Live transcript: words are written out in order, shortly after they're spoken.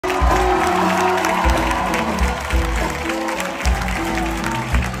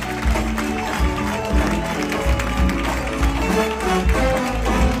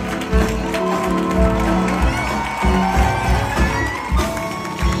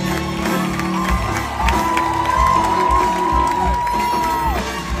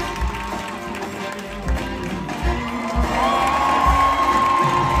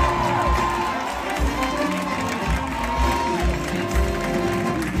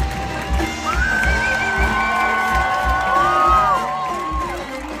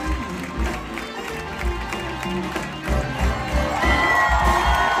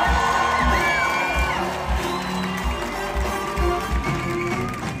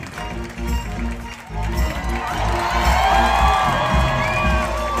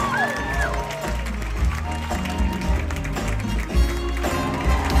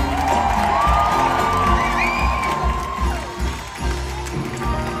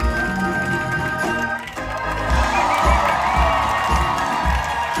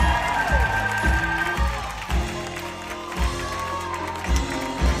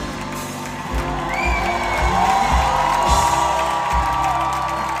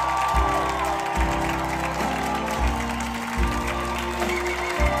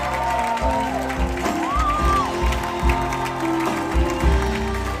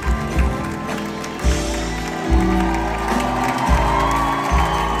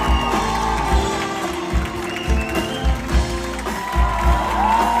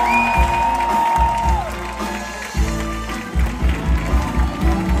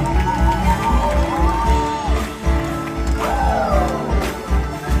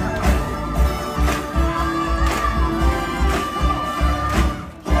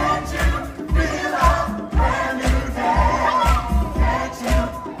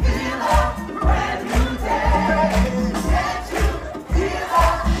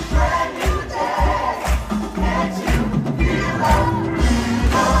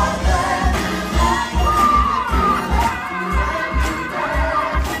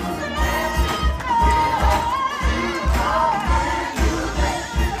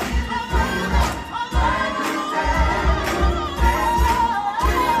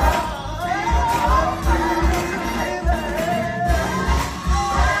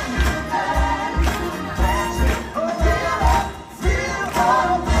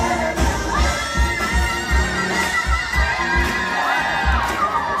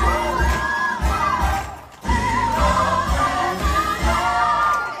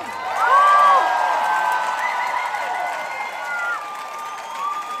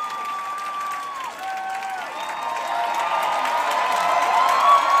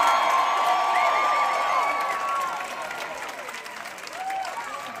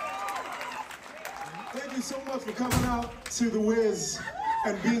to the WIZ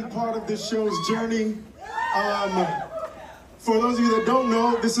and being part of this show's journey. For those of you that don't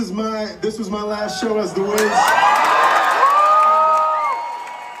know, this was my last show as the WIZ.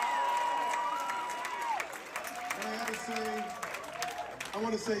 And I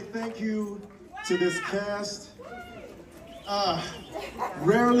want to say thank you to this cast.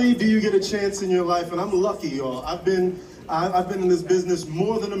 Rarely do you get a chance in your life, and I'm lucky, y'all. I've been in this business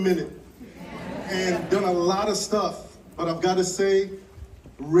more than a minute and done a lot of stuff, but I've got to say,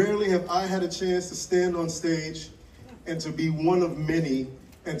 rarely have I had a chance to stand on stage and to be one of many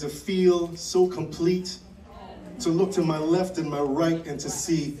and to feel so complete, to look to my left and my right and to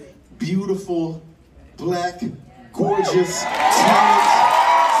see beautiful, black, gorgeous talent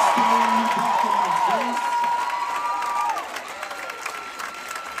staring me back in my face.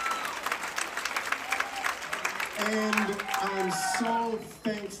 And I'm so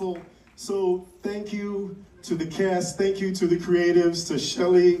thankful. So thank you to the cast, thank you to the creatives, to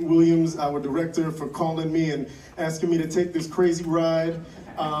Shelly Williams, our director, for calling me and asking me to take this crazy ride.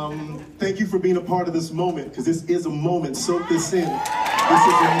 Thank you for being a part of this moment, because this is a moment. Soak this in. This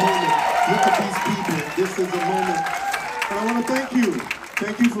is a moment. Look at these people. This is a moment. And I want to thank you.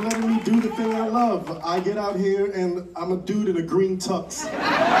 Thank you for letting me do the thing I love. I get out here and I'm a dude in a green tux.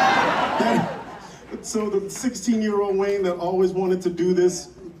 So the 16-year-old Wayne that always wanted to do this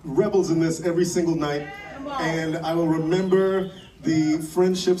rebels in this every single night. And I will remember the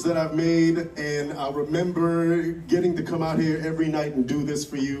friendships that I've made, and I'll remember getting to come out here every night and do this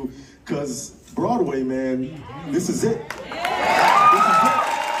for you, because Broadway, man, this is it. This is it.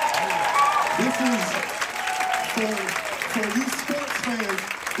 This is, for you sports fans,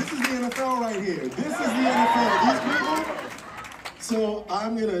 this is the NFL right here. This is the NFL. These people. So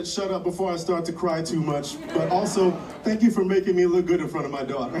I'm gonna shut up before I start to cry too much, but also thank you for making me look good in front of my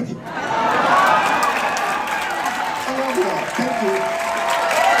daughter. I love y'all. Thank you.